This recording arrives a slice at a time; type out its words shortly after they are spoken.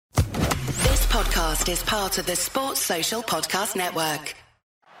podcast is part of the Sports Social Podcast Network.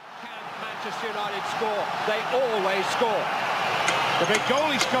 Can Manchester United score? They always score. The big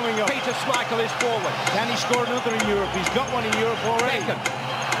goal is coming up. Peter Schmeichel is forward. Can he score another in Europe? He's got one in Europe already. Beckham.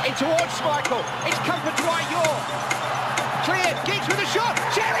 In towards Schmeichel. It's Comfort to right Yaw. Cleared. Giggs with a shot.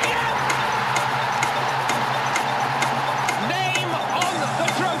 Sheringham! Name on the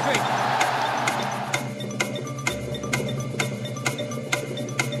trophy.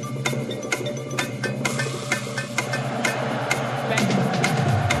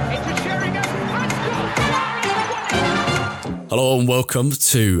 Hello and welcome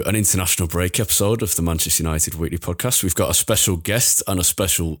to an international break episode of the Manchester United Weekly Podcast. We've got a special guest and a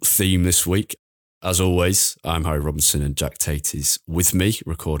special theme this week. As always, I'm Harry Robinson and Jack Tate is with me,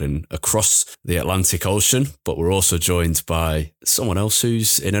 recording across the Atlantic Ocean, but we're also joined by someone else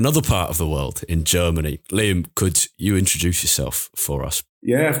who's in another part of the world, in Germany. Liam, could you introduce yourself for us?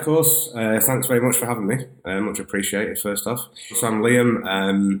 Yeah, of course. Thanks very much for having me. Much appreciated, first off. So I'm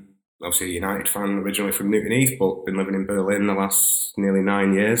Liam. Obviously a United fan, originally from Newton Heath, but been living in Berlin the last nearly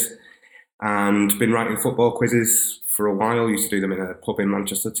 9 years and been writing football quizzes for a while. Used to do them in a pub in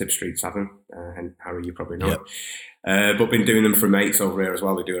Manchester, Tib Street Tavern. And Harry, you probably know. Yep. But been doing them for mates over here as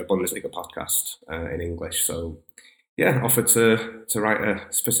well. They do a Bundesliga podcast in English. So yeah, offered to write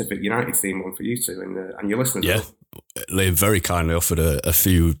a specific United theme one for you two and your listeners. Yeah. Liam very kindly offered a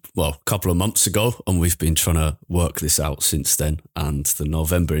couple of months ago, and we've been trying to work this out since then. And the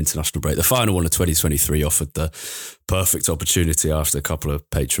November international break, the final one of 2023, offered the perfect opportunity after a couple of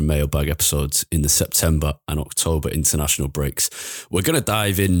patron mailbag episodes in the September and October international breaks. We're going to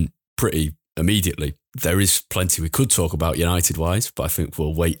dive in pretty immediately. There is plenty we could talk about United-wise, but I think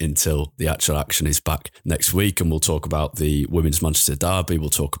we'll wait until the actual action is back next week, and we'll talk about the Women's Manchester Derby. We'll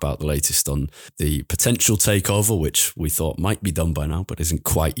talk about the latest on the potential takeover, which we thought might be done by now, but isn't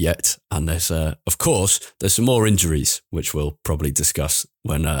quite yet. And there's, of course, there's some more injuries, which we'll probably discuss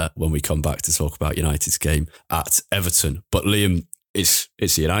when we come back to talk about United's game at Everton. But Liam, it's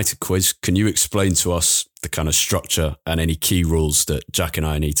a United quiz. Can you explain to us the kind of structure and any key rules that Jack and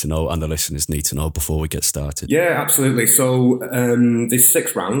I need to know and the listeners need to know before we get started? Yeah, absolutely. So there's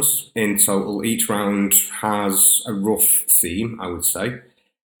 6 rounds in total. Each round has a rough theme, I would say.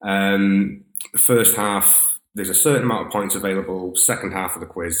 First half, there's a certain amount of points available. Second half of the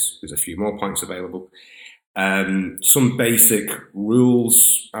quiz, there's a few more points available. Some basic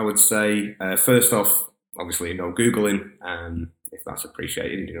rules, I would say. First off, obviously, no Googling, if that's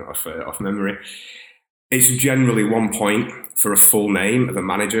appreciated, off memory. It's generally 1 point for a full name of a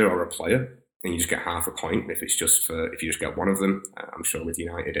manager or a player, and you just get half a point if you just get one of them. I'm sure with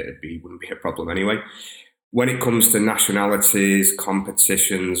United wouldn't be a problem anyway. When it comes to nationalities,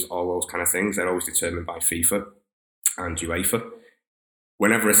 competitions, all those kind of things, they're always determined by FIFA and UEFA.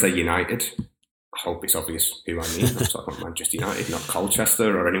 Whenever I say United, I hope it's obvious who I mean. I'm talking about Manchester United, not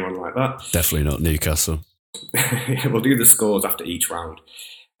Colchester or anyone like that. Definitely not Newcastle. We'll do the scores after each round.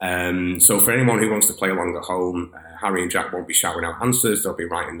 So for anyone who wants to play along at home, Harry and Jack won't be shouting out answers. They'll be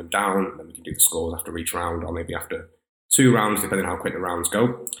writing them down, and then we can do the scores after each round, or maybe after 2 rounds, depending on how quick the rounds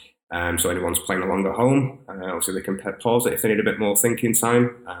go. So anyone's playing along at home, obviously they can pause it if they need a bit more thinking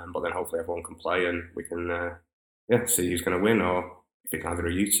time, but then hopefully everyone can play and we can see who's going to win, or if it's either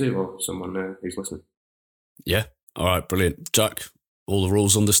you two or someone who's listening. Yeah. All right, brilliant. Jack, all the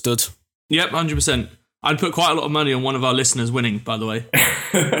rules understood? Yep, 100%. I'd put quite a lot of money on one of our listeners winning, by the way.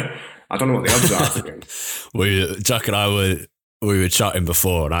 I don't know what the odds are again. Jack and I were chatting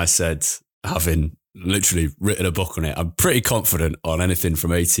before, and I said, having literally written a book on it, I'm pretty confident on anything from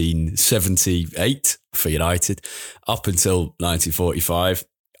 1878 for United up until 1945.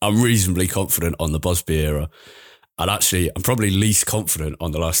 I'm reasonably confident on the Busby era. And actually, I'm probably least confident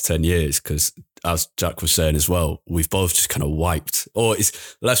on the last 10 years because, as Jack was saying as well, we've both just kind of wiped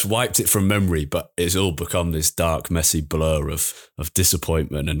it from memory, but it's all become this dark, messy blur of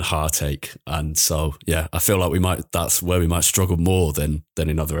disappointment and heartache. And so, yeah, I feel like that's where we might struggle more than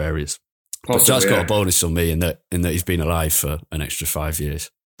in other areas. Possibly, but Jack's got a bonus on me in that he's been alive for an extra 5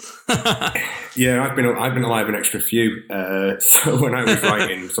 years. Yeah, I've been alive an extra few. So when I was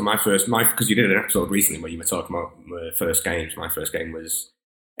writing, because you did an episode recently where you were talking about first games. My first game was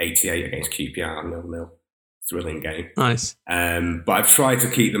 88 against QPR, 0-0, thrilling game. Nice. But I've tried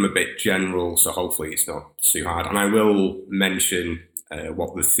to keep them a bit general, so hopefully it's not too hard. And I will mention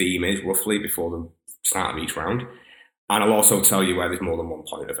what the theme is roughly before the start of each round, and I'll also tell you where there's more than 1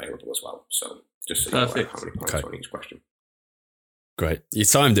 point available as well. So just so you know how many points on each question. Great. You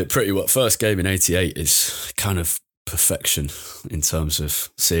timed it pretty well. First game in 88 is kind of perfection in terms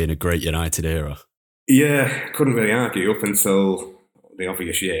of seeing a great United era. Yeah, couldn't really argue up until the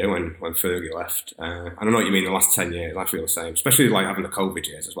obvious year when Fergie left. I don't know what you mean. The last 10 years, I feel the same. Especially like having the COVID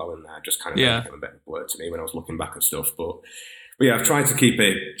years as well in there. Just kind of became a bit of a blur to me when I was looking back at stuff. But yeah, I've tried to keep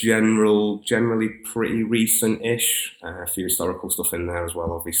it generally pretty recent-ish. A few historical stuff in there as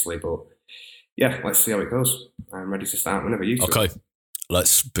well, obviously. But yeah, let's see how it goes. I'm ready to start whenever you two. Okay,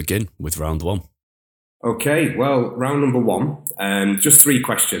 let's begin with round one. Okay, well, round number one, just 3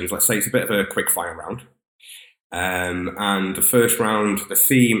 questions. Let's say it's a bit of a quick fire round. And the first round, the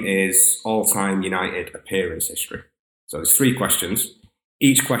theme is all-time United appearance history. So there's 3 questions.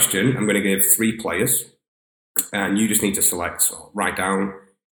 Each question, I'm going to give 3 players, and you just need to select or write down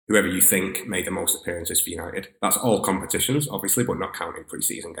whoever you think made the most appearances for United. That's all competitions, obviously, but not counting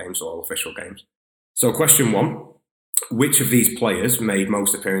pre-season games or all official games. So question 1, which of these players made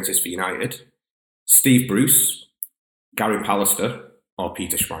most appearances for United? Steve Bruce, Gary Pallister, or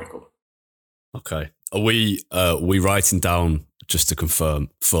Peter Schmeichel? Okay. Are we writing down, just to confirm,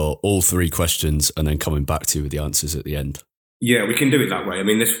 for all 3 questions and then coming back to you with the answers at the end? Yeah, we can do it that way. I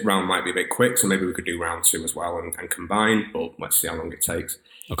mean, this round might be a bit quick, so maybe we could do round 2 as well and combine, but let's see how long it takes.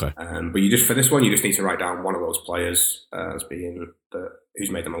 Okay. But for this one, you just need to write down one of those players as being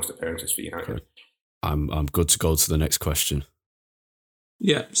who's made the most appearances for United. Okay. I'm good to go to the next question.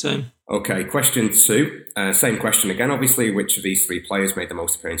 Yeah, same. Okay, question 2. Same question again, obviously. Which of these 3 players made the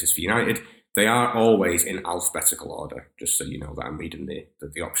most appearances for United? They are always in alphabetical order, just so you know that I'm reading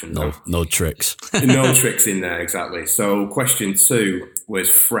the options. No tricks. No tricks in there, exactly. So question 2 was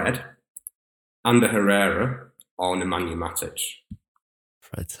Fred, Ander Herrera, or Nemanja Matic?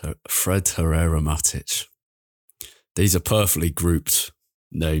 Fred Herrera Matic. These are perfectly grouped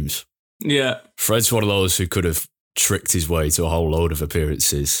names. Yeah. Fred's one of those who could have tricked his way to a whole load of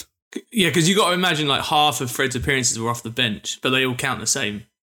appearances. Yeah, because you got to imagine like half of Fred's appearances were off the bench, but they all count the same.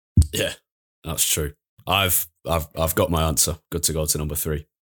 Yeah, that's true. I've got my answer. Good to go to number 3.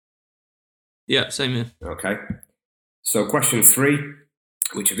 Yeah, same here. Okay. So question 3,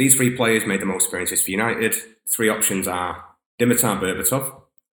 which of these 3 players made the most appearances for United? 3 options are Dimitar Berbatov,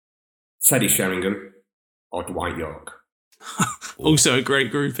 Teddy Sheringham, or Dwight York. Also a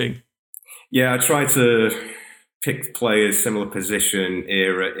great grouping. Yeah, I tried to pick players similar position,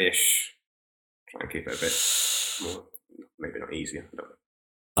 era-ish. Try and keep it a bit more, maybe not easier. I don't know.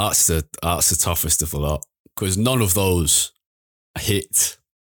 That's the toughest of the lot, because none of those hit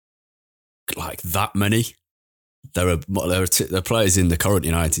like that many. There are players in the current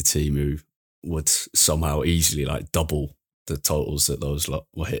United team who would somehow easily like double the totals that those lot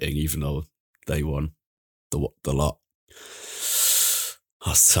were hitting, even though they won the lot.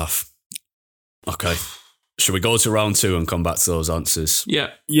 That's tough. Okay. Should we go to round 2 and come back to those answers?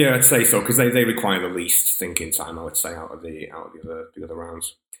 Yeah. Yeah, I'd say so, because they require the least thinking time, I would say, out of the other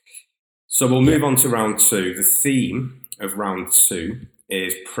rounds. So we'll move on to round 2. The theme of round 2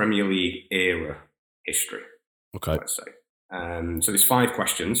 is Premier League era history. Okay. Let's say. So there's 5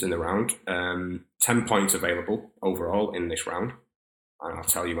 questions in the round, 10 points available overall in this round, and I'll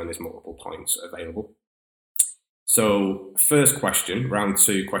tell you when there's multiple points available. So first question, round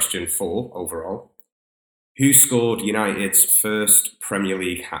 2, question 4 overall. Who scored United's first Premier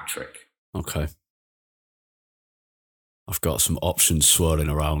League hat-trick? Okay. I've got some options swirling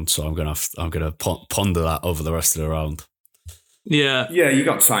around, so I'm gonna ponder that over the rest of the round. Yeah. Yeah, you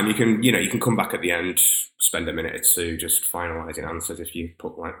got time. You can come back at the end, spend a minute or 2 just finalising answers. If you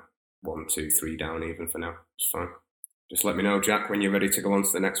put like 1, 2, 3 down even for now, it's fine. Just let me know, Jack, when you're ready to go on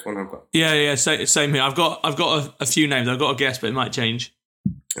to the next one. Yeah. Same here. I've got a few names. I've got a guess, but it might change.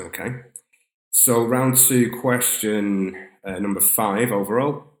 Okay. So round 2, question number 5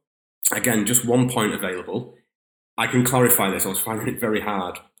 overall. Again, just 1 point available. I can clarify this. I was finding it very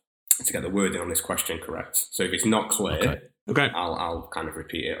hard to get the wording on this question correct. So if it's not clear, okay. I'll kind of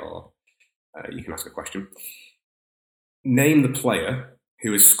repeat it, or you can ask a question. Name the player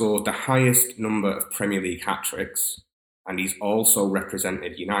who has scored the highest number of Premier League hat-tricks, and he's also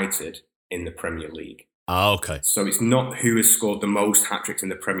represented United in the Premier League. Okay. So it's not who has scored the most hat-tricks in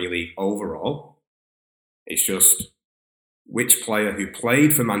the Premier League overall. It's just which player who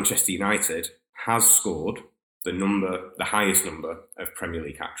played for Manchester United has scored the highest number of Premier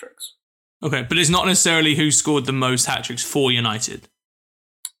League hat-tricks. Okay, but it's not necessarily who scored the most hat-tricks for United.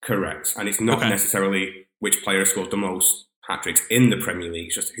 Correct. And it's not necessarily which player scored the most hat-tricks in the Premier League.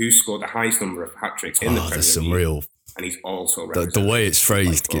 It's just who scored the highest number of hat-tricks in the Premier there's League. Some real... And he's also the way it's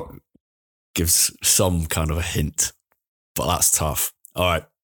phrased gives some kind of a hint, but that's tough. All right.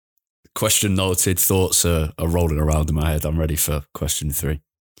 Question noted. Thoughts are rolling around in my head. I'm ready for question 3.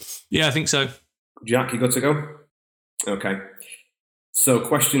 Yeah, I think so. Jack, you good to go? Okay. So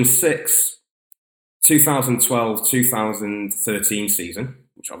question 6. 2012-2013 season,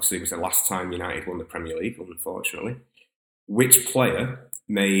 which obviously was the last time United won the Premier League, unfortunately. Which player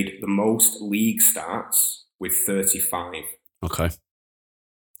made the most league starts with 35? Okay.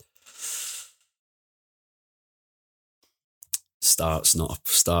 Starts, not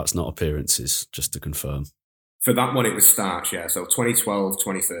appearances, just to confirm. For that one, it was starts, yeah. So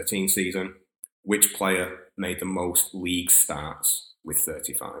 2012-2013 season, which player made the most league starts with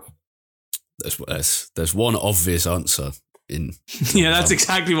 35? There's one obvious answer in. Yeah, that's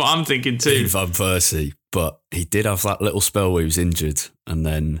exactly what I'm thinking too. In Van Persie, but he did have that little spell where he was injured and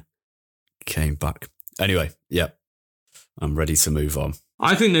then came back. Anyway, yeah, I'm ready to move on.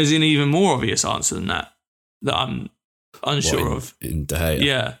 I think there's an even more obvious answer than that I'm unsure of. In De Gea.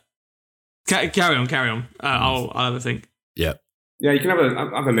 Yeah. Carry on. I'll have a think. Yeah. Yeah, you can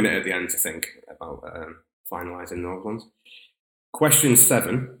have a minute at the end to think about finalising those ones. Question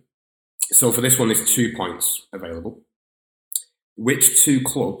 7. So for this one, there's 2 points available. Which 2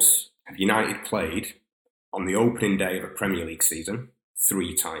 clubs have United played on the opening day of a Premier League season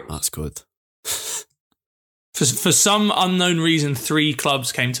 3 times? That's good. For some unknown reason, 3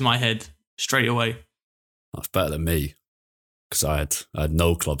 clubs came to my head straight away. That's better than me, because I had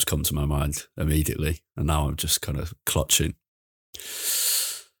no clubs come to my mind immediately, and now I'm just kind of clutching.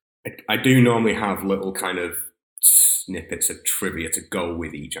 I do normally have little kind of snippets of trivia to go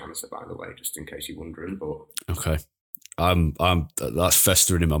with each answer, by the way, just in case you're wondering. But okay, I'm that's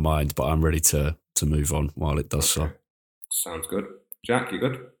festering in my mind, but I'm ready to move on while it does so. Sounds good. Jack, you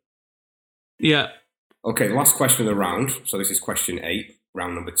good? Yeah. Okay, last question of the round. So this is question 8,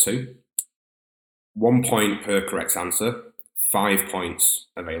 round number 2. 1 point per correct answer. 5 points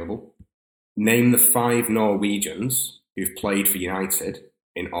available. Name the 5 Norwegians who've played for United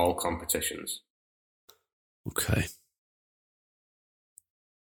in all competitions. Okay.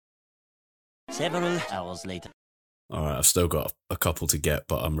 Several hours later. All right, I've still got a couple to get,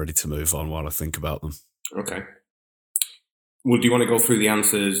 but I'm ready to move on while I think about them. Okay. Well, do you want to go through the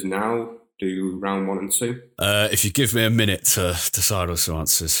answers now? Do round 1 and 2? If you give me a minute to decide on some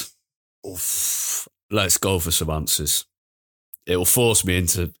answers. Oof. Let's go for some answers. It will force me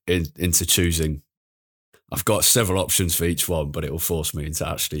into choosing. I've got several options for each one, but it will force me into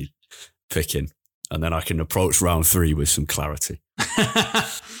actually picking. And then I can approach round 3 with some clarity.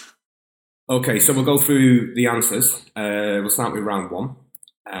 Okay, so we'll go through the answers. We'll start with round 1.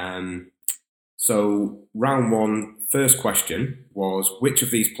 So round 1, first question was, which of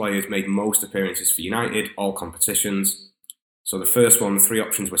these players made most appearances for United, all competitions? So the first one, the 3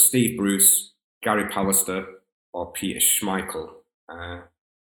 options were Steve Bruce, Gary Pallister, or Peter Schmeichel.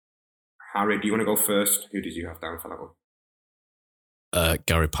 Harry, do you want to go first? Who did you have down for that one?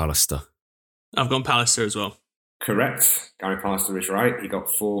 Gary Pallister. I've gone Pallister as well. Correct. Gary Pallister is right. He got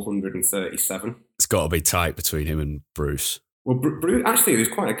 437. It's got to be tight between him and Bruce. Well, Bruce, actually, there's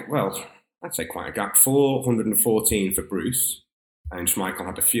I'd say quite a gap. 414 for Bruce, and Schmeichel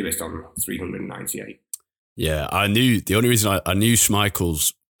had the fewest on 398. Yeah, the only reason I knew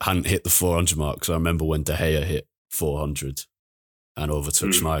Schmeichel's hadn't hit the 400 mark, because I remember when De Gea hit 400 and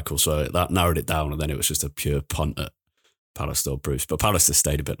overtook Schmeichel, so that narrowed it down, and then it was just a pure punt at Pallister or Bruce. But Pallister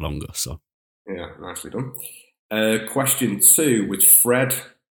stayed a bit longer, so. Yeah, nicely done. Question 2 was Fred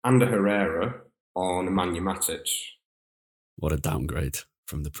Ander Herrera or Nemanja Matic. What a downgrade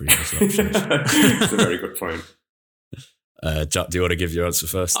from the previous options. It's a very good point. Jack, do you want to give your answer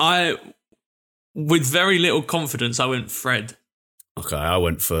first? With very little confidence, I went Fred. Okay, I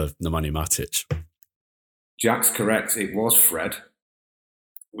went for Nemanja Matic. Jack's correct. It was Fred,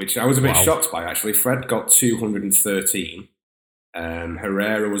 which I was a bit shocked by, actually. Fred got 213.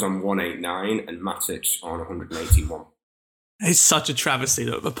 Herrera was on 189 and Matic on 181. It's such a travesty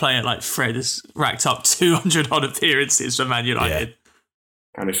that a player like Fred has racked up 200 odd appearances for Man United. Yeah.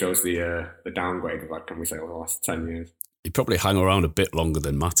 Kind of shows the downgrade of that, can we say, over the last 10 years. He probably hung around a bit longer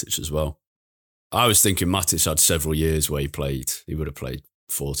than Matic as well. I was thinking Matic had several years where he would have played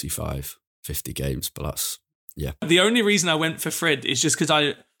 45, 50 games, but that's, yeah. The only reason I went for Fred is just because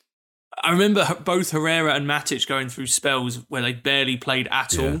I remember both Herrera and Matic going through spells where they barely played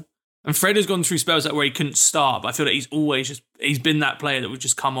at all. And Fred has gone through spells where he couldn't start, but I feel like he's been that player that would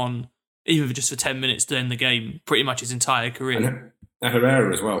just come on, even just for 10 minutes to end the game, pretty much his entire career. And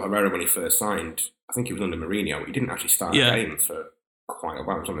Herrera as well. Herrera, when he first signed, I think he was under Mourinho. He didn't actually start a game for quite a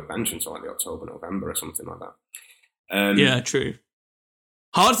while. He was on the bench until like the October, November or something like that. Yeah, true.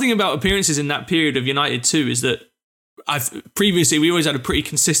 Hard thing about appearances in that period of United too is that previously we always had a pretty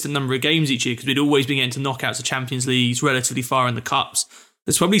consistent number of games each year because we'd always been getting to knockouts of Champions Leagues, relatively far in the Cups.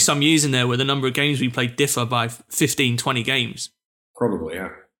 There's probably some years in there where the number of games we played differ by 15, 20 games. Probably, yeah.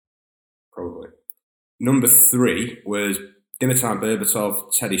 Probably. Number 3 was Dimitar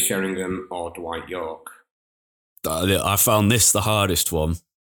Berbatov, Teddy Sheringham, or Dwight Yorke. I found this the hardest one,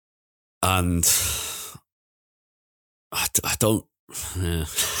 and I don't. Yeah.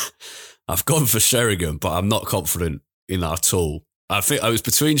 I've gone for Sheringham, but I'm not confident in that at all. I think I was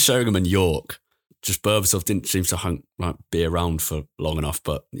between Sheringham and Yorke. Just Berbatov didn't seem to be around for long enough,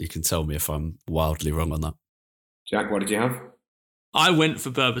 but you can tell me if I'm wildly wrong on that. Jack, what did you have? I went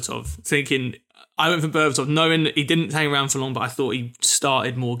for Berbatov, knowing that he didn't hang around for long, but I thought he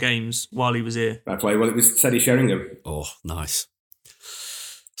started more games while he was here. Fair play. Well, it was Teddy Sheringham. Oh, nice.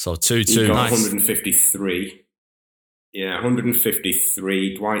 So 2-2. He got Nice. 153. Yeah,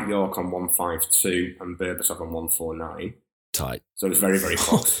 153. Dwight Yorke on 152 and Berbatov on 149. Tight. So it was very, very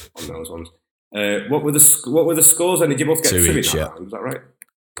close on those ones. What were the scores then? Did you both get 2 2 each, in yeah. that round? Was that right?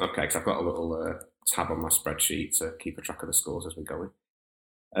 Okay, because I've got a little tab on my spreadsheet to keep a track of the scores as we go in.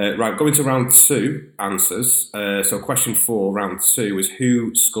 Right, going to round 2 answers. So question 4, round 2, is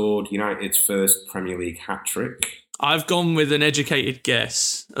who scored United's first Premier League hat-trick? I've gone with an educated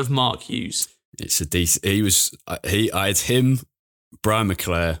guess of Mark Hughes. It's a decent. I had him, Brian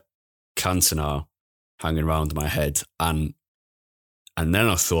McClare, Cantona hanging around my head, and then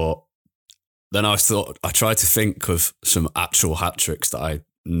I tried to think of some actual hat tricks that I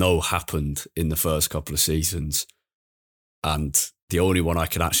know happened in the first couple of seasons, and the only one I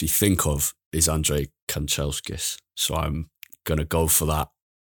can actually think of is Andrei Kanchelskis. So I'm gonna go for that.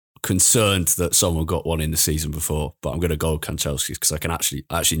 Concerned that someone got one in the season before, but I'm going to go with Kanchelskis because I can actually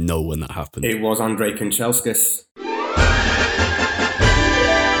know when that happened. It was Andrei Kanchelskis. There's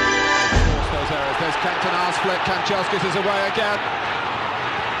Cantona split. Kanchelskis is away again.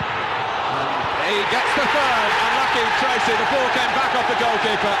 And he gets the third. Unlucky Tracy. The ball came back off the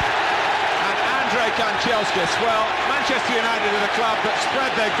goalkeeper. And Andrei Kanchelskis, well, Manchester United are the club that spread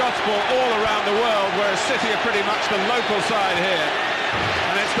their gospel all around the world, whereas City are pretty much the local side here.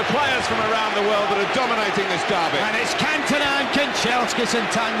 And it's the players from around the world that are dominating this derby. And it's Cantona and Kanchelskis in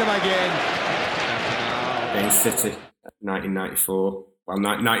tandem again. In City, 1994. Well,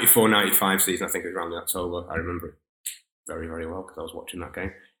 94-95 season, I think it was around the October. I remember it very, very well because I was watching that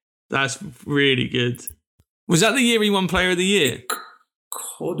game. That's really good. Was that the year he won Player of the Year?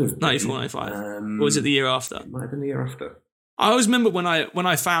 Could have been. 94-95. Or was it the year after? It might have been the year after. I always remember when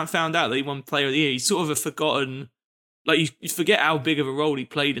I found out that he won Player of the Year, he's sort of a forgotten... Like, you forget how big of a role he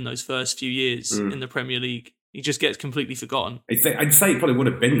played in those first few years in the Premier League. He just gets completely forgotten. I'd say he probably would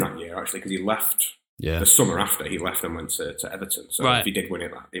have been that year, actually, because he left the summer after. He left and went to Everton. So if he did win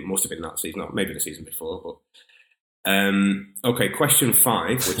it, it must have been that season, or maybe the season before. But okay, question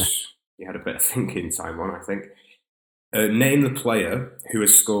 5, which you had a bit of thinking time on, I think. Name the player who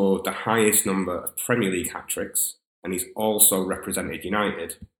has scored the highest number of Premier League hat-tricks, and he's also represented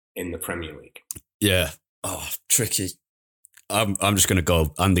United in the Premier League. Yeah. Oh, tricky. I'm just going to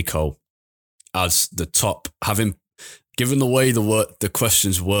go Andy Cole as the top. Given the way the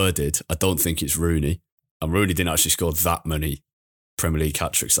question's worded, I don't think it's Rooney. And Rooney didn't actually score that many Premier League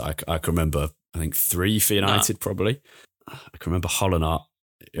hat-tricks that I can remember. I think 3 for United, probably. I can remember Holland.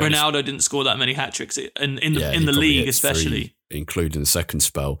 Ronaldo didn't score that many hat-tricks in the league, especially. 3, including the second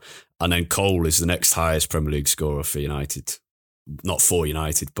spell. And then Cole is the next highest Premier League scorer for United. Not for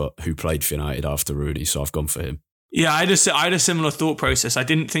United, but who played for United after Rooney, so I've gone for him. Yeah, I had a similar thought process. I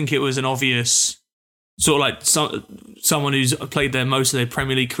didn't think it was an obvious sort of like someone who's played most of their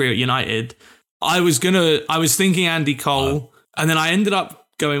Premier League career at United. I was thinking Andy Cole, and then I ended up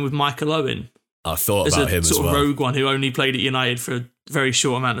going with Michael Owen. I thought about him as well. Sort of rogue one who only played at United for a very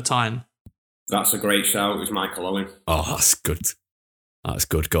short amount of time. That's a great shout. It was Michael Owen. Oh, that's good. That's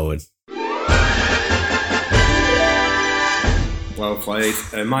good going. Well played.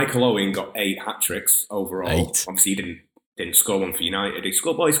 Michael Owen got 8 hat-tricks overall. 8. Obviously, he didn't score one for United. He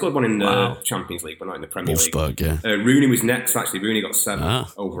scored one in the Champions League, but not in the Premier Wolfsburg, League. Yeah. Rooney was next, actually. Rooney got 7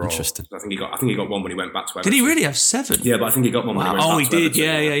 overall. Interesting. I think he got one when he went back to Everton. Did he really have 7? Yeah, but I think he got one when he went back to Everton. Oh, he did.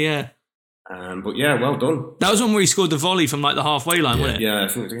 Yeah. But yeah, well done. That was one where he scored the volley from like the halfway line, wasn't it? Yeah, I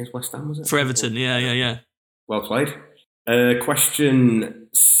think it was against West Ham, was it? For Everton, yeah. Well played. Question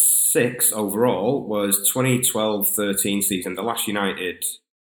 6 overall was 2012-13 season, the last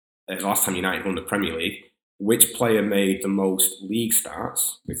time United won the Premier League. Which player made the most league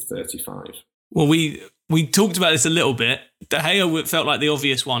starts with 35? Well, we talked about this a little bit. De Gea felt like the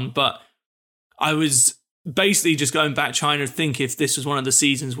obvious one, but I was basically just going back trying to think if this was one of the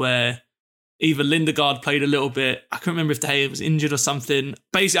seasons where either Lindegaard played a little bit. I can't remember if De Gea was injured or something.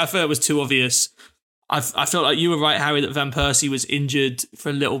 Basically, I felt it was too obvious. I felt like you were right, Harry, that Van Persie was injured for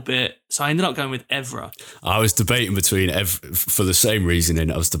a little bit. So I ended up going with Evra. I was debating between, for the same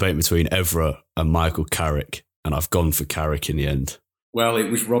reasoning, I was debating between Evra and Michael Carrick, and I've gone for Carrick in the end. Well, it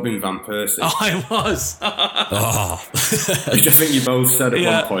was Robin Van Persie. Oh, I was. Which I think you both said at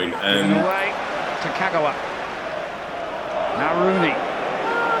one point. Away to Kagawa. Now Rooney.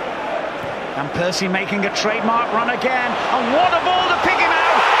 Van Persie making a trademark run again. And what a ball to pick him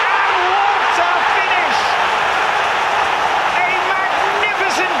out. And what a finish. A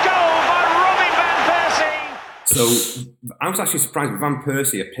magnificent goal by Robin Van Persie. So I was actually surprised. Van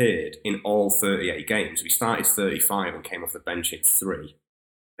Persie appeared in all 38 games. He started 35 and came off the bench in 3.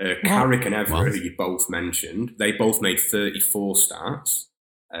 Carrick and Evra, who you both mentioned, they both made 34 starts.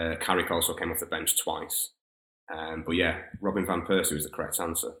 Carrick also came off the bench twice. But yeah, Robin Van Persie was the correct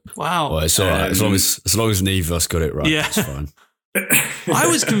answer. Wow. Well, it's all right. As long as neither of us got it right, yeah. It's fine. I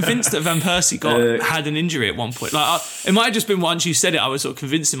was convinced that Van Persie had an injury at one point. Like it might have just been once you said it, I was sort of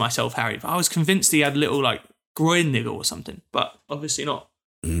convincing myself, Harry, but I was convinced he had a little like groin niggle or something, but obviously not.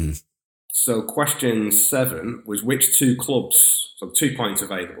 So question 7 was which 2 clubs, so 2 points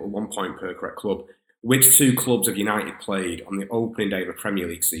available, 1 point per correct club, which 2 clubs have United played on the opening day of a Premier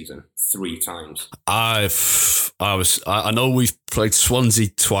League season 3 times? I know we've played Swansea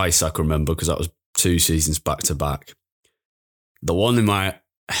twice, I can remember, because that was 2 seasons back to back. The one in my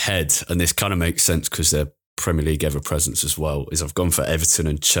head, and this kind of makes sense because they're Premier League ever presence as well, is I've gone for Everton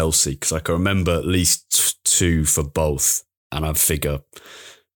and Chelsea because I can remember at least 2 for both, and I figure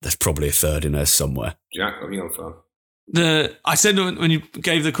there's probably a third in there somewhere. Jack, what are you on for? I said when you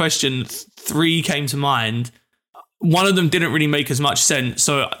gave the question, 3 came to mind. One of them didn't really make as much sense.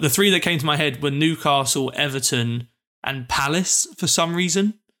 So the 3 that came to my head were Newcastle, Everton, and Palace for some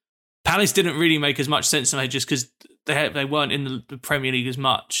reason. Palace didn't really make as much sense to me just because they weren't in the Premier League as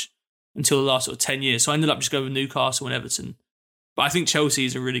much until the last sort of 10 years. So I ended up just going with Newcastle and Everton. But I think Chelsea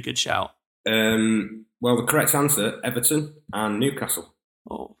is a really good shout. Well, the correct answer, Everton and Newcastle.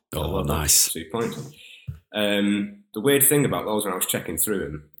 Oh, nice. 2 points. The weird thing about those when I was checking through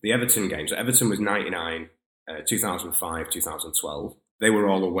them, the Everton games, Everton was 99, 2005, 2012. They were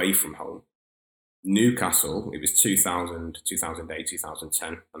all away from home. Newcastle, it was 2000, 2008,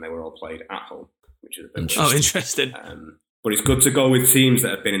 2010, and they were all played at home, which is a bit interesting. But it's good to go with teams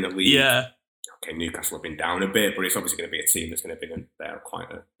that have been in the league. Yeah. Okay, Newcastle have been down a bit, but it's obviously going to be a team that's going to have been there quite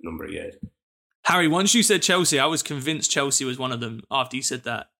a number of years. Harry, once you said Chelsea, I was convinced Chelsea was one of them after you said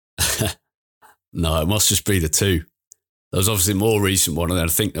that. No, it must just be the 2. There was obviously a more recent one, and then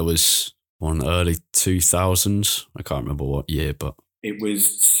I think there was one early 2000s. I can't remember what year, but... It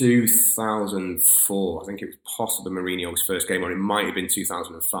was 2004. I think it was possibly Mourinho's first game, or it might have been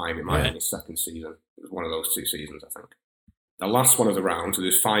 2005. It might have been his second season. It was one of those 2 seasons, I think. The last one of the round, so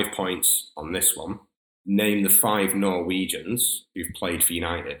there's 5 points on this one. Name the 5 Norwegians who've played for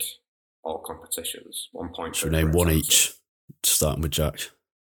United, all competitions. 1 point. Should we name one each, starting with Jack?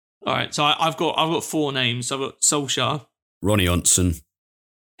 All right, so I've got 4 names. I've got Solskjaer, Ronnie Johnson,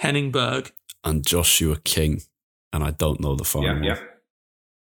 Henning Berg, and Joshua King. And I don't know the final one.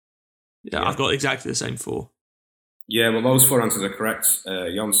 Yeah, I've got exactly the same 4. Yeah, well, those 4 answers are correct.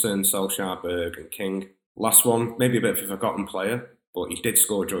 Johnson, Solskjaer, Berg, and King. Last one, maybe a bit of a forgotten player, but he did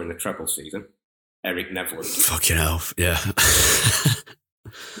score during the treble season. Eric Nevland. Fucking hell, yeah.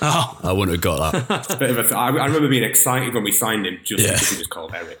 Oh. I wouldn't have got that. I remember being excited when we signed him just because he was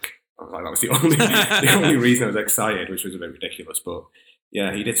called Eric. I was like, that was the only reason I was excited, which was a bit ridiculous. But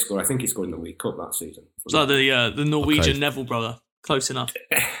yeah, he did score. I think he scored in the League Cup that season. It's like the Norwegian Neville brother. Close enough.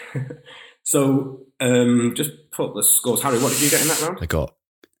 So just put the scores. Harry, what did you get in that round? I got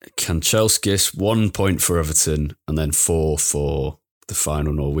Kanchelskis, 1 point for Everton, and then 4 for the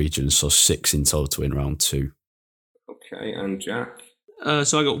final Norwegian. So 6 in total in round 2. Okay, and Jack?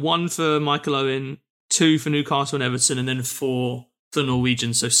 So I got 1 for Michael Owen, 2 for Newcastle and Everton, and then 4 for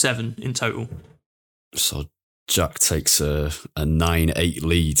Norwegian, so 7 in total. So Jack takes a 9-8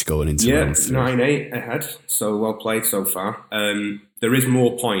 lead going into round 3. 9-8 ahead. So well played so far. There is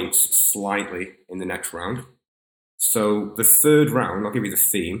more points slightly in the next round. So the third round, I'll give you the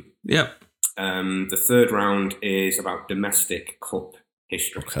theme. Yep. The third round is about domestic cup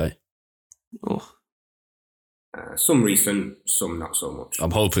history. Okay. Oh. Some recent, some not so much.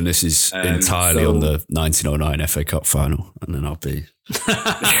 I'm hoping this is entirely on the 1909 FA Cup final, and then I'll be...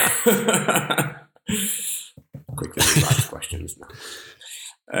 Quickly, last questions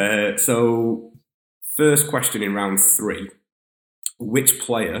now. So, first question in round 3. Which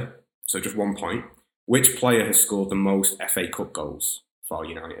player, so just 1 point, which player has scored the most FA Cup goals for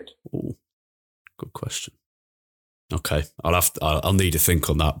United? Ooh, good question. Okay, I'll need to think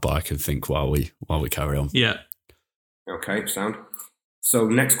on that, but I can think while we carry on. Yeah. Okay, sound. So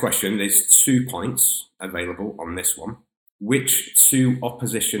next question, there's 2 points available on this one. Which 2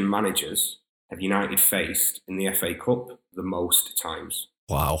 opposition managers have United faced in the FA Cup the most times?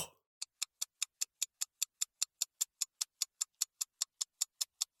 Wow.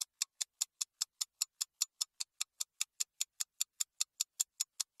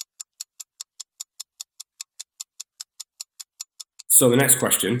 So the next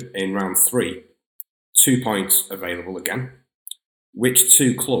question in round 3, 2 points available again. Which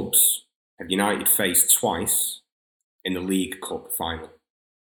 2 clubs have United faced twice in the League Cup final?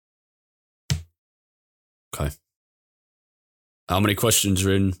 Okay. How many questions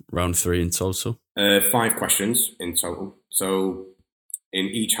are in round 3 in total? 5 questions in total. So in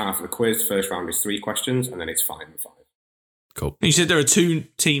each half of the quiz, first round is 3 questions, and then it's 5 and 5. Cool. You said there are 2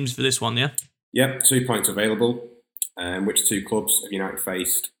 teams for this one, yeah? Yep, 2 points available. Which 2 clubs have United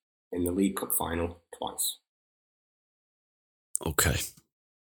faced in the League Cup final twice? Okay.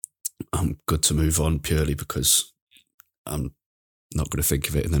 I'm good to move on purely because I'm not going to think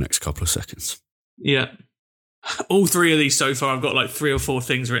of it in the next couple of seconds. Yeah. All 3 of these so far, I've got like 3 or 4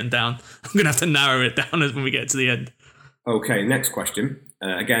 things written down. I'm going to have to narrow it down when we get to the end. Okay, next question.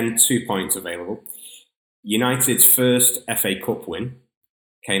 Again, 2 points available. United's first FA Cup win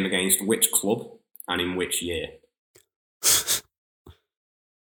came against which club and in which year?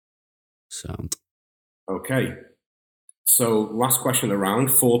 Sound. Okay. So last question of the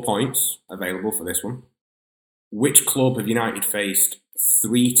round, 4 points available for this one. Which club have United faced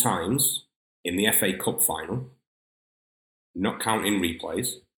 3 times in the FA Cup final, not counting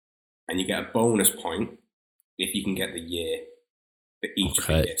replays, and you get a bonus point if you can get the year that each of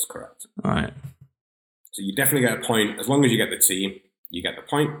the years correct. All right. So you definitely get a point. As long as you get the team, you get the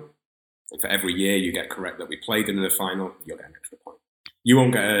point. And for every year you get correct that we played them in the final, you'll get an extra point. You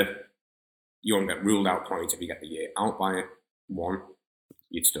won't get ruled out points if you get the year out by 1.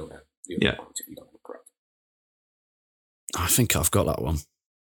 You'd still get the other points if you got them correct. I think I've got that one.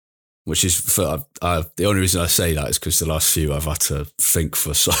 Which is the only reason I say that is because the last few I've had to think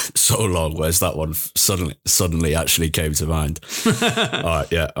for so long, whereas that one suddenly actually came to mind. All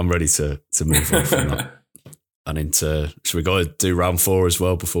right, yeah, I'm ready to move on from that. And should we go and do round 4 as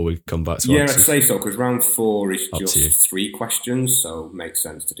well before we come back to answers? I'd say so, because round 4 is just 3 questions, so it makes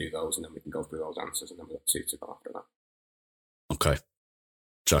sense to do those, and then we can go through those answers, and then we've got 2 to go after that. Okay.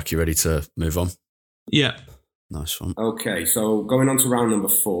 Jack, you ready to move on? Yeah. Nice one. Okay, so going on to round number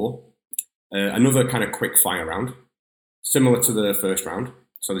 4, another kind of quick fire round, similar to the first round.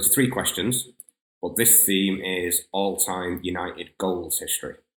 So there's 3 questions, but this theme is all-time United goals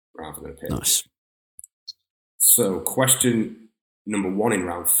history rather than appearances. Nice. So question number 1 in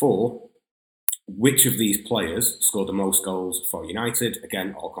round 4, which of these players scored the most goals for United?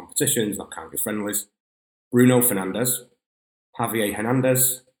 Again, all competitions, not counting friendlies. Bruno Fernandes, Javier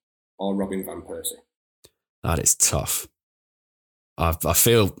Hernandez, or Robin van Persie? That is tough. I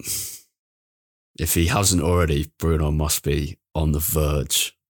feel if he hasn't already, Bruno must be on the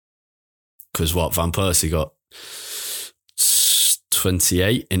verge. Because Van Persie got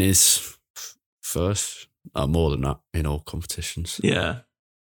 28 in his first, more than that in all competitions. Yeah.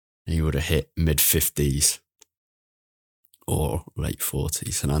 He would have hit mid-50s or late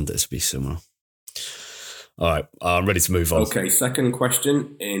 40s. Hernandez would be similar. All right, I'm ready to move on. Okay, second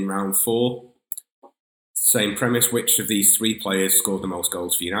question in round 4. Same premise. Which of these 3 players scored the most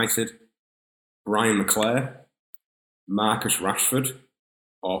goals for United? Brian McClair, Marcus Rashford,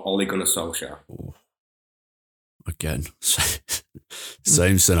 or Ole Gunnar Solskjaer? Ooh. Again,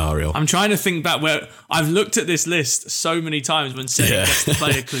 same scenario. I'm trying to think back where I've looked at this list so many times when setting best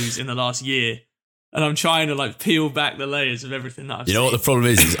player clues in the last year, and I'm trying to peel back the layers of everything that I've seen. You know what the problem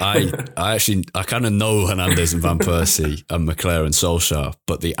is I kind of know Hernandez and Van Persie and McClair and Solskjaer,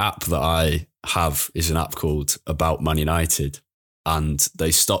 but the app that I have is an app called About Man United, and they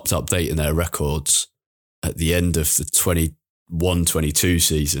stopped updating their records at the end of the 21-22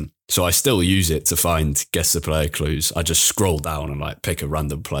 season. So I still use it to find guess the player clues. I just scroll down and pick a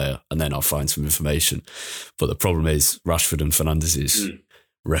random player and then I'll find some information. But the problem is Rashford and Fernandez's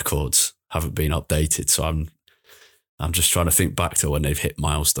records haven't been updated. So I'm just trying to think back to when they've hit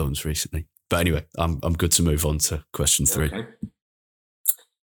milestones recently. But anyway, I'm good to move on to question 3. Okay.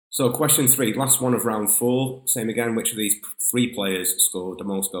 So question 3, last one of round 4. Same again. Which of these 3 players scored the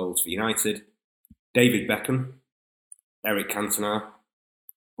most goals for United? David Beckham, Eric Cantona,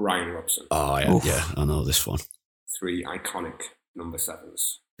 Brian Robson. Oh, yeah, I know this one. 3 iconic number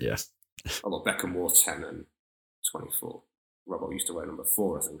 7s. Yeah. Although Beckham wore 10 and 24. Robbo used to wear number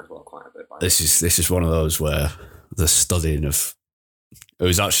 4, I think, as well, quite a bit. This is one of those where the studying of it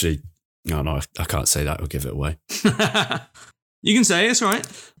was actually no, I can't say that. I'll give it away. You can say it, it's all right.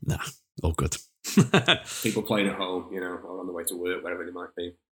 Nah, all good. People playing at home, or on the way to work, wherever they might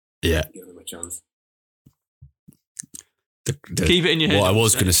be. Yeah, give them a chance. Keep it in your head. What I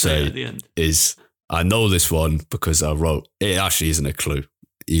was going to say at the end is, I know this one because I wrote. It actually isn't a clue.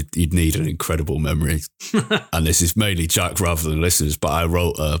 You'd need an incredible memory, and this is mainly Jack rather than listeners. But I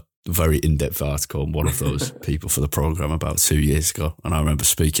wrote a very in-depth article on one of those people for the program about 2 years ago, and I remember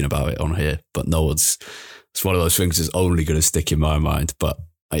speaking about it on here. But it's one of those things that's only going to stick in my mind. But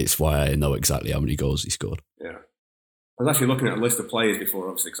it's why I know exactly how many goals he scored. Yeah. I was actually looking at a list of players before,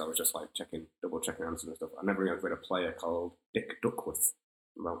 obviously, because I was just like double checking answers and stuff. I never read a player called Dick Duckworth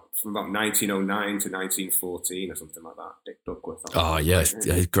from about 1909 to 1914 or something like that. Dick Duckworth. Oh, yeah,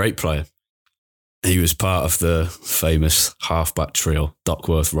 great player. He was part of the famous halfback trio,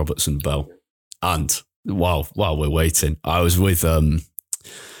 Duckworth, Robertson, Bell. And while we're waiting, I was with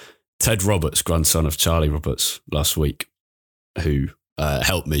Ted Roberts, grandson of Charlie Roberts, last week, who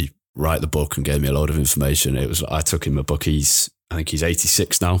helped me write the book and gave me a load of information. I took him a book. I think he's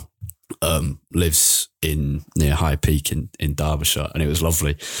 86 now. Lives near High Peak in Derbyshire, and it was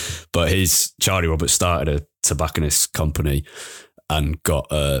lovely. But Charlie Roberts started a tobacconist company and got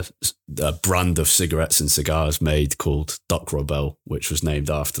a brand of cigarettes and cigars made called Duckrow Bell, which was named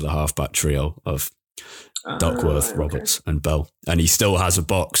after the halfback trio of Duckworth, Roberts and Bell. And he still has a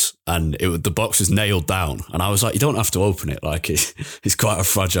box, and the box was nailed down. And I was like, you don't have to open it. Like it's quite a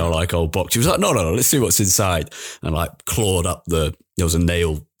fragile, old box. He was like, no, let's see what's inside. And clawed up there was a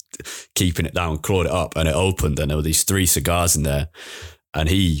nail keeping it down, clawed it up, and it opened, and there were these 3 cigars in there. And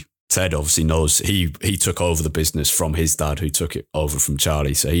Ted obviously knows, he took over the business from his dad, who took it over from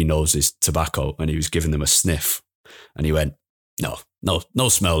Charlie. So he knows his tobacco, and he was giving them a sniff. And he went, no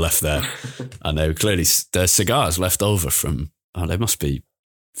smell left there. And they were clearly, there's cigars left over from, they must be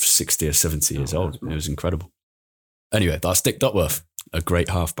 60 or 70 years old. It was incredible. Anyway, that's Dick Duckworth, a great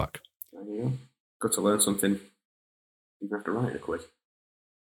halfback. There you go. Good to learn something. You have to write a quiz.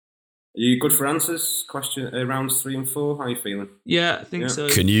 Are you good for answers? Rounds 3 and 4. How are you feeling? Yeah, I think so.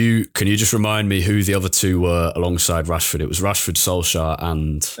 Can you just remind me who the other 2 were alongside Rashford? It was Rashford, Solskjaer,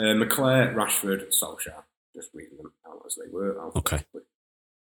 and McClare, Rashford, Solskjaer. Just reading them out as they were. Okay.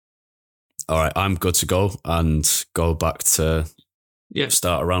 All right, I'm good to go and go back to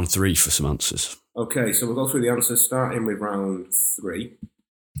start round 3 for some answers. Okay, so we'll go through the answers, starting with round 3,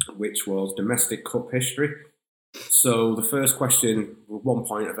 which was domestic cup history. So the first question, 1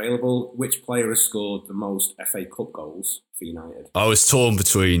 point available. Which player has scored the most FA Cup goals for United? I was torn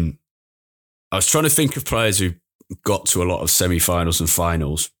between... I was trying to think of players who got to a lot of semi-finals and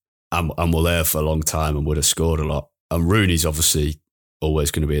finals and were there for a long time and would have scored a lot. And Rooney's obviously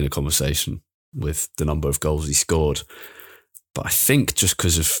always going to be in the conversation with the number of goals he scored. But I think just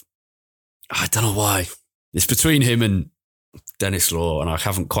because of... I don't know why. It's between him and Dennis Law, and I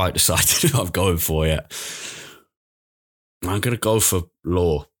haven't quite decided who I'm going for yet. I'm going to go for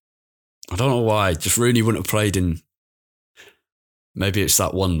Law. I don't know why. Just Rooney wouldn't have played in... Maybe it's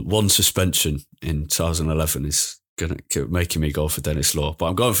that one suspension in 2011 is making me go for Dennis Law. But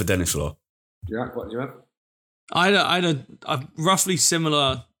I'm going for Dennis Law. Jack, what do you have? I had a roughly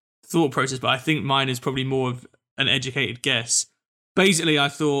similar thought process, but I think mine is probably more of an educated guess. Basically, I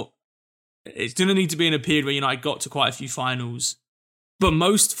thought it's going to need to be in a period where United got to quite a few finals. But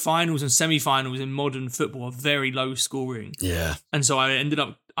most finals and semi-finals in modern football are very low scoring. Yeah. And so I ended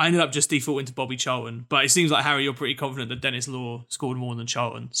up just defaulting to Bobby Charlton. But it seems like, Harry, you're pretty confident that Dennis Law scored more than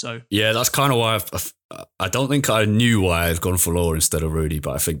Charlton. So yeah, that's kind of why I don't think I knew why I'd gone for Law instead of Rooney,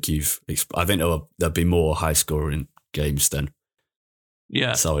 but I think there'd be more high scoring games then.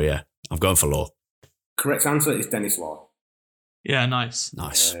 Yeah. So yeah, I'm going for Law. Correct answer is Dennis Law. Yeah, nice.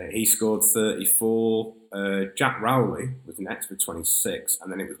 He scored 34. Jack Rowley was next with 26,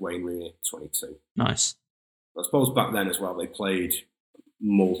 and then it was Wayne Rooney, 22. Nice. I suppose back then as well, they played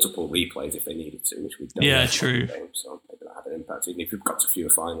multiple replays if they needed to, which we don't. Yeah, true. Game, so maybe that had an impact, even if you've got to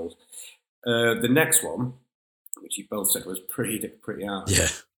fewer finals. The next one, which you both said was pretty hard. Yeah.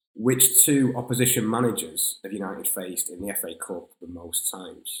 Which 2 opposition managers have United faced in the FA Cup the most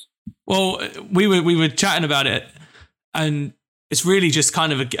times? Well, we were chatting about it, and it's really just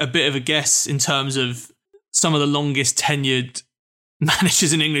kind of a bit of a guess in terms of some of the longest tenured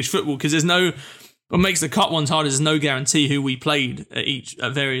managers in English football, because what makes the cup ones hard is there's no guarantee who we played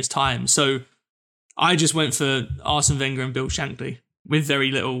at various times. So I just went for Arsene Wenger and Bill Shankly with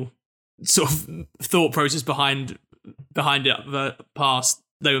very little sort of thought process behind it past.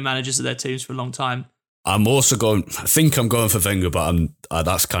 They were managers of their teams for a long time. I'm also going. I think I'm going for Wenger, but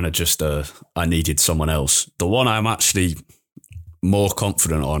that's kind of just I needed someone else. The one I'm actually more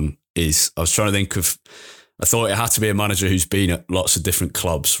confident on is I was trying to think of. I thought it had to be a manager who's been at lots of different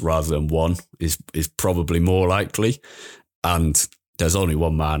clubs rather than one is probably more likely. And there's only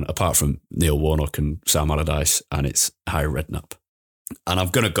one man apart from Neil Warnock and Sam Allardyce, and it's Harry Redknapp. And I'm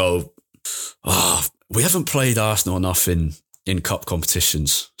going to go. We haven't played Arsenal enough in cup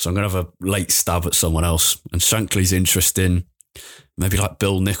competitions, so I'm going to have a late stab at someone else. And Shankly's interesting. Maybe like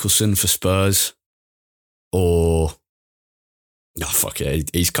Bill Nicholson for Spurs, or fuck it,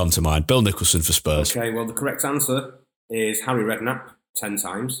 he's come to mind. Bill Nicholson for Spurs. Okay, well, the correct answer is Harry Redknapp 10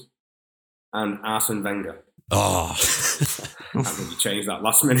 times and Arsene Wenger. Oh, I think you changed that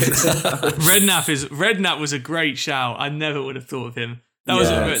last minute. Redknapp was a great shout. I never would have thought of him.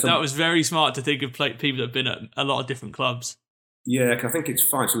 That was very smart to think of people that have been at a lot of different clubs. Yeah, I think it's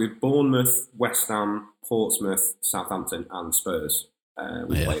fine. So we've Bournemouth, West Ham, Portsmouth, Southampton, and Spurs.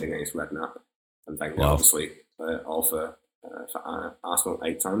 We played against Redknapp and Wenger, obviously, all for Arsenal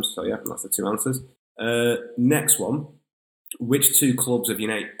 8 times. So yeah, that's the 2 answers. Next one: which 2 clubs have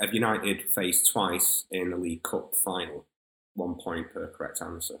United faced twice in the League Cup final? 1 point per correct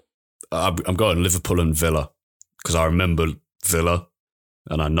answer. I'm going Liverpool and Villa because I remember Villa,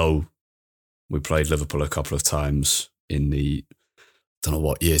 and I know we played Liverpool a couple of times in the, don't know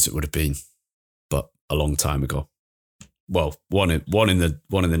what years it would have been, but a long time ago. Well, one in the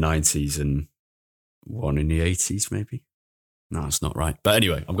 90s and one in the 80s, maybe. No, that's not right. But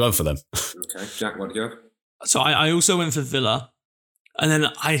anyway, I'm going for them. Okay, Jack, what did you have? So I also went for Villa, and then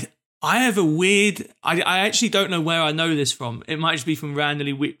I have a weird. I actually don't know where I know this from. It might just be from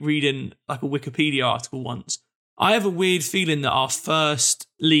randomly reading like a Wikipedia article once. I have a weird feeling that our first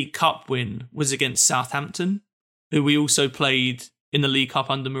League Cup win was against Southampton, who we also played in the League Cup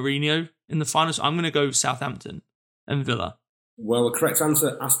under Mourinho in the final. So I'm going to go Southampton and Villa. Well, the correct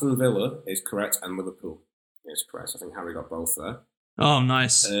answer, Aston Villa, is correct, and Liverpool is correct. I think Harry got both there. Oh,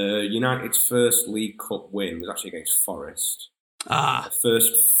 nice. United's first League Cup win was actually against Forest. The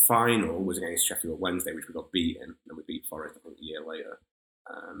first final was against Sheffield Wednesday, which we got beaten, and we beat Forest, I think, a year later.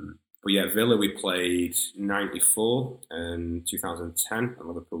 But yeah, Villa we played 94 and 2010, and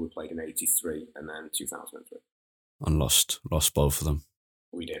Liverpool we played in 83 and then 2003. And lost both of them.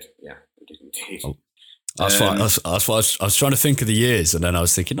 We did, yeah, we did indeed. Oh. That's why I was trying to think of the years, and then I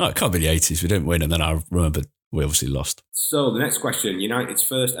was thinking, no, it can't be the 80s. We didn't win, and then I remembered we obviously lost. So the next question: United's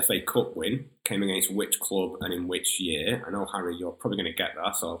first FA Cup win came against which club and in which year? I know, Harry, you're probably going to get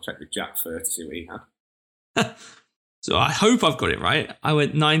that, so I'll check with Jack first to see what he had. So I hope I've got it right. I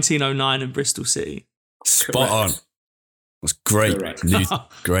went 1909 and Bristol City. Spot on. That's great.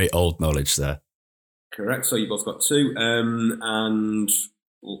 Great old knowledge there. Correct. So you both got 2. And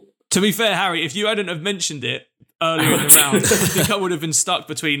to be fair, Harry, if you hadn't have mentioned it earlier in the round, I think I would have been stuck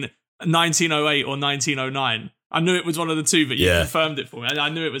between 1908 or 1909. I knew it was one of the 2, but you confirmed it for me. I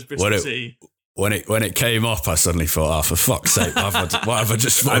knew it was Bristol City. When it came up, I suddenly thought, for fuck's sake, what have I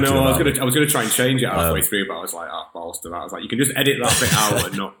just spoken I know, about? I was going to try and change it halfway through, but I was like, balls to that. I was like, you can just edit that bit out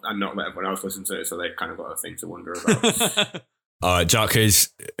and not let everyone else listen to it, so they've kind of got a thing to wonder about. All right, Jack, here's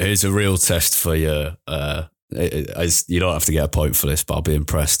a real test for you. You don't have to get a point for this, but I'll be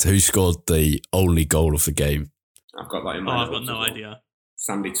impressed. Who scored the only goal of the game? I've got that in mind. I've got no idea.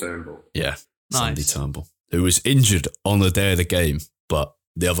 Sandy Turnbull. Yeah, nice. Sandy Turnbull, who was injured on the day of the game, but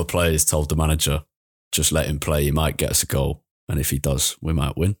the other players told the manager, just let him play, he might get us a goal. And if he does, we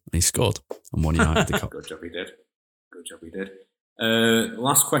might win. And he scored and won United the cup. Good job he did.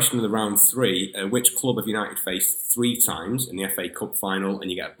 Last question of the round 3. Which club have United faced 3 times in the FA Cup final? And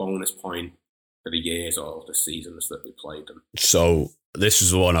you get a bonus point for the years or the seasons that we played them. So this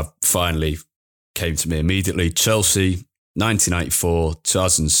was the one I finally came to me immediately. Chelsea, 1994,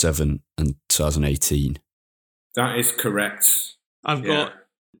 2007 and 2018. That is correct. I've got...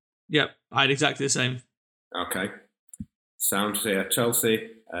 Yep, I had exactly the same. Okay. Sound here. Chelsea,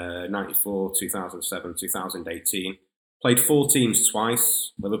 94, 2007, 2018. Played 4 teams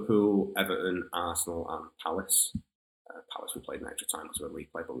twice. Liverpool, Everton, Arsenal and Palace. Palace we played an extra time because we were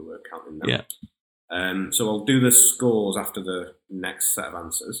league play, but we weren't counting them. Yeah. So I'll do the scores after the next set of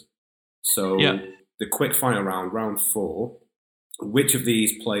answers. So the quick fire round 4. Which of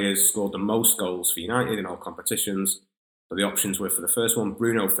these players scored the most goals for United in all competitions? So the options were, for the first one,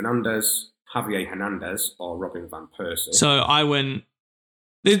 Bruno Fernandes, Javier Hernandez, or Robin van Persie. So I went...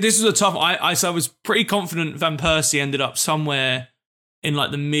 This was a tough... I was pretty confident Van Persie ended up somewhere in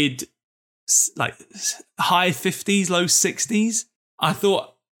like the mid... like high 50s, low 60s. I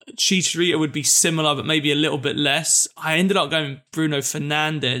thought Chicharito would be similar, but maybe a little bit less. I ended up going Bruno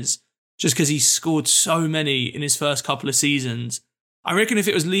Fernandes just because he scored so many in his first couple of seasons. I reckon if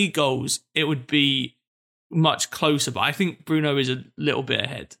it was league goals, it would be much closer, but I think Bruno is a little bit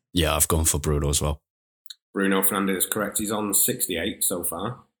ahead. Yeah, I've gone for Bruno as well. Bruno Fernandes is correct. He's on 68 so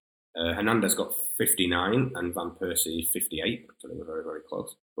far. Hernandez got 59 and Van Persie 58. So they were very, very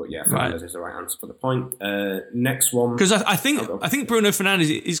close. But yeah, Fernandes is the right answer for the point. Next one. Because I think Bruno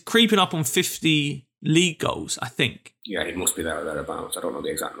Fernandes is creeping up on 50 league goals, I think. Yeah, he must be there or thereabouts. I don't know the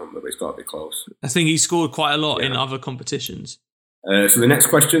exact number, but he's got to be close. I think he scored quite a lot in other competitions. So the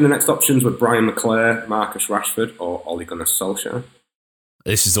next options were Brian McClair, Marcus Rashford, or Ole Gunnar Solskjaer.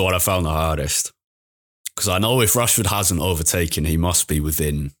 This is the one I found the hardest. Because I know if Rashford hasn't overtaken, he must be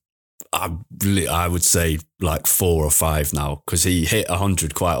within, I would say, like 4 or 5 now. Because he hit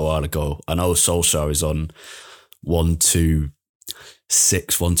 100 quite a while ago. I know Solskjaer is on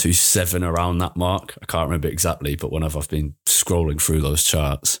 126, 127 around that mark. I can't remember exactly, but whenever I've been scrolling through those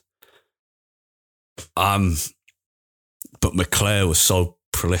charts. But McClair was so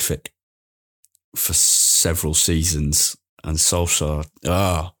prolific for several seasons, and Solskjaer,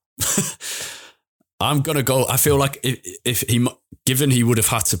 I'm going to go, I feel like if he, given he would have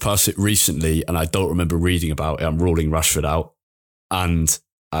had to pass it recently, and I don't remember reading about it, I'm ruling Rashford out. And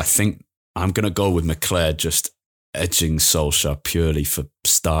I think I'm going to go with McClair just edging Solskjaer purely for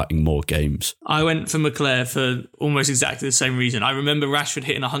starting more games. I went for McClair for almost exactly the same reason. I remember Rashford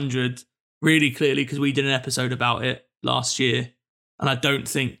hitting 100 really clearly because we did an episode about it last year, and I don't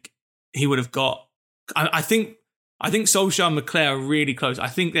think he would have got. I think Solskjaer and McClair are really close. I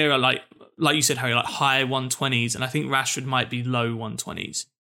think they're like you said, Harry, like high 120s, and I think Rashford might be low 120s.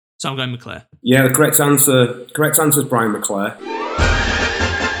 So I'm going McClair. Yeah, the correct answer is Brian McClair.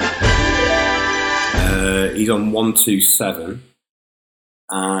 He's on 127,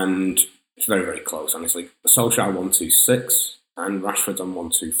 and it's very, very close. Honestly, Solskjaer 126, and Rashford's on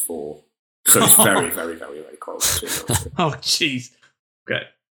 124. So it's very, very, very, very close. Oh, jeez. Okay.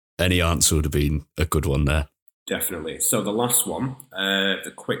 Any answer would have been a good one there. Definitely. So the last one,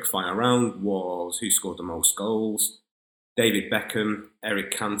 the quick fire round, was who scored the most goals? David Beckham,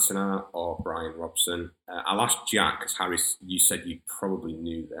 Eric Cantona, or Brian Robson? I'll ask Jack, because Harry, you said you probably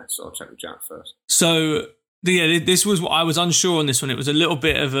knew this, so I'll check with Jack first. So, yeah, this was what I was unsure on this one. It was a little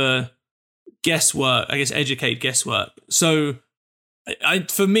bit of a guesswork, I guess, educated guesswork. So,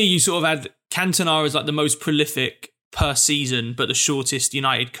 for me, you sort of had Cantona as like the most prolific per season, but the shortest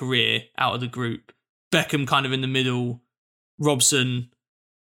United career out of the group. Beckham kind of in the middle, Robson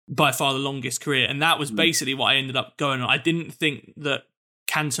by far the longest career. And that was basically what I ended up going on. I didn't think that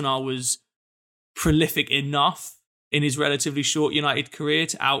Cantona was prolific enough in his relatively short United career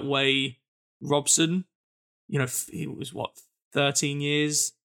to outweigh Robson. You know, he was, 13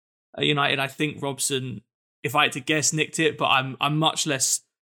 years at United. I think Robson, if I had to guess, nicked it, but I'm much less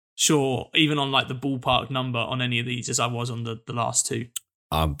sure, even on like the ballpark number on any of these, as I was on the last two.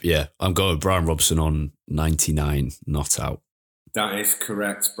 I'm going with Brian Robson on 99, not out. That is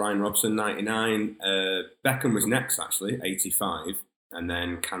correct. Brian Robson, 99. Beckham was next, actually, 85. And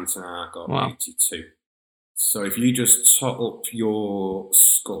then Cantona got 82. So if you just tot up your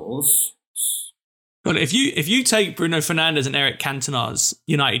scores. Well, if you take Bruno Fernandes and Eric Cantona's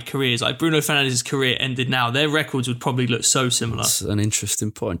United careers, like Bruno Fernandes' career ended now, their records would probably look so similar. That's an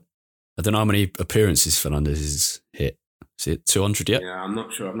interesting point. I don't know how many appearances Fernandes has hit. Is it 200 yet? Yeah, I'm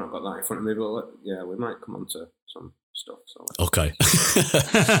not sure. I've not got that in front of me, but yeah, we might come on to some stuff. So okay.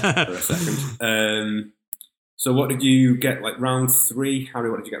 for a second. So what did you get, like round 3? Harry,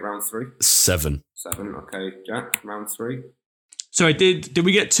 what did you get round 3? 7. 7, okay. Jack, round 3? So did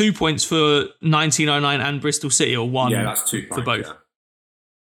we get 2 points for 1909 and Bristol City, or 1? Yeah, that's 2 points for both. Yeah.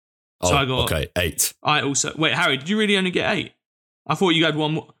 So I got 8. I also wait, Harry, did you really only get 8? I thought you had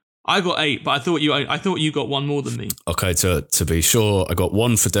 1 more. I got 8, but I thought you got 1 more than me. Okay, to be sure, I got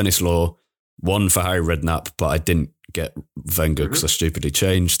 1 for Dennis Law, 1 for Harry Redknapp, but I didn't get Wenger because I stupidly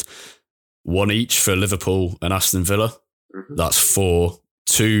changed. 1 each for Liverpool and Aston Villa. Mm-hmm. That's 4.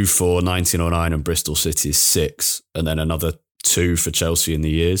 2 for 1909 and Bristol City is 6, and then another 2 for Chelsea in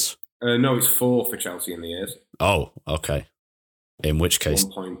the years. No, it's 4 for Chelsea in the years. Oh, okay. In which case,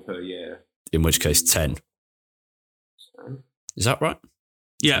 1 point per year. In which case, 10. Is that right?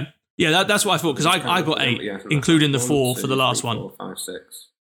 Yeah, that's what I thought, because I got 8, including the 4 for the last 1. 4, 5, 6,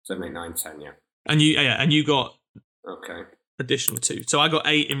 7, 8, 9, 10. Yeah. And you got okay additional 2. So I got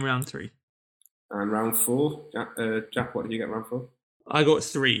 8 in round 3. And round 4, Jack, what did you get round 4? I got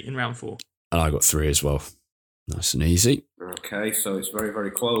 3 in round 4. And I got 3 as well. Nice and easy. Okay, so it's very,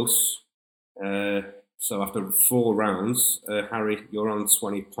 very close. So after 4 rounds, Harry, you're on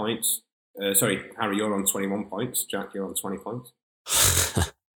 20 points. Harry, you're on 21 points. Jack, you're on 20 points.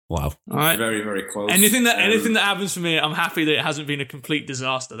 Wow. All right. Very, very close. Anything that happens for me, I'm happy that it hasn't been a complete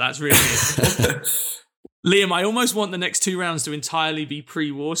disaster. That's really it. Liam, I almost want the next 2 rounds to entirely be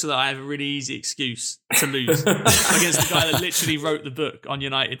pre-war so that I have a really easy excuse to lose against the guy that literally wrote the book on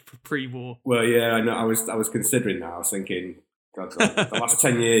United for pre-war. Well, yeah, I know. I was considering that. I was thinking, God, the last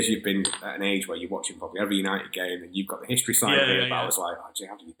 10 years you've been at an age where you're watching probably every United game and you've got the history side of it. But I was like, gee,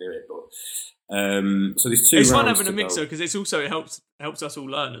 how do you do it? But so there's 2 rounds. It's fun having a mixer because it helps us all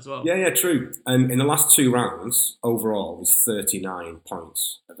learn as well. Yeah, true. And in the last 2 rounds, overall, there's 39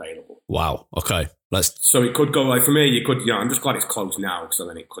 points available. Wow. Okay. So it could go, like, for me, you could, I'm just glad it's closed now, so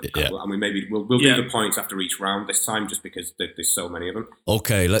then it could go. I mean, maybe we'll do the points after each round this time, just because there's so many of them.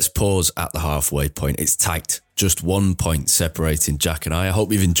 Okay, let's pause at the halfway point. It's tight. Just 1 point separating Jack and I. I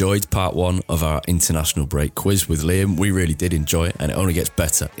hope you've enjoyed part 1 of our international break quiz with Liam. We really did enjoy it, and it only gets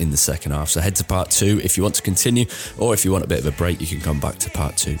better in the second half. So head to part 2 if you want to continue, or if you want a bit of a break, you can come back to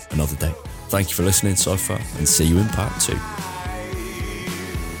part 2 another day. Thank you for listening so far, and see you in part 2.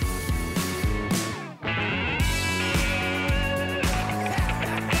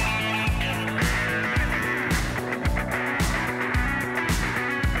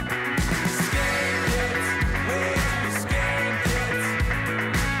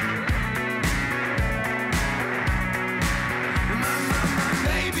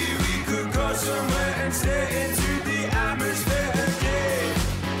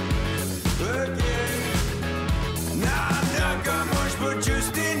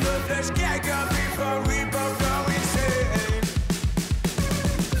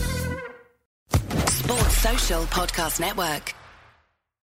 Social Podcast Network.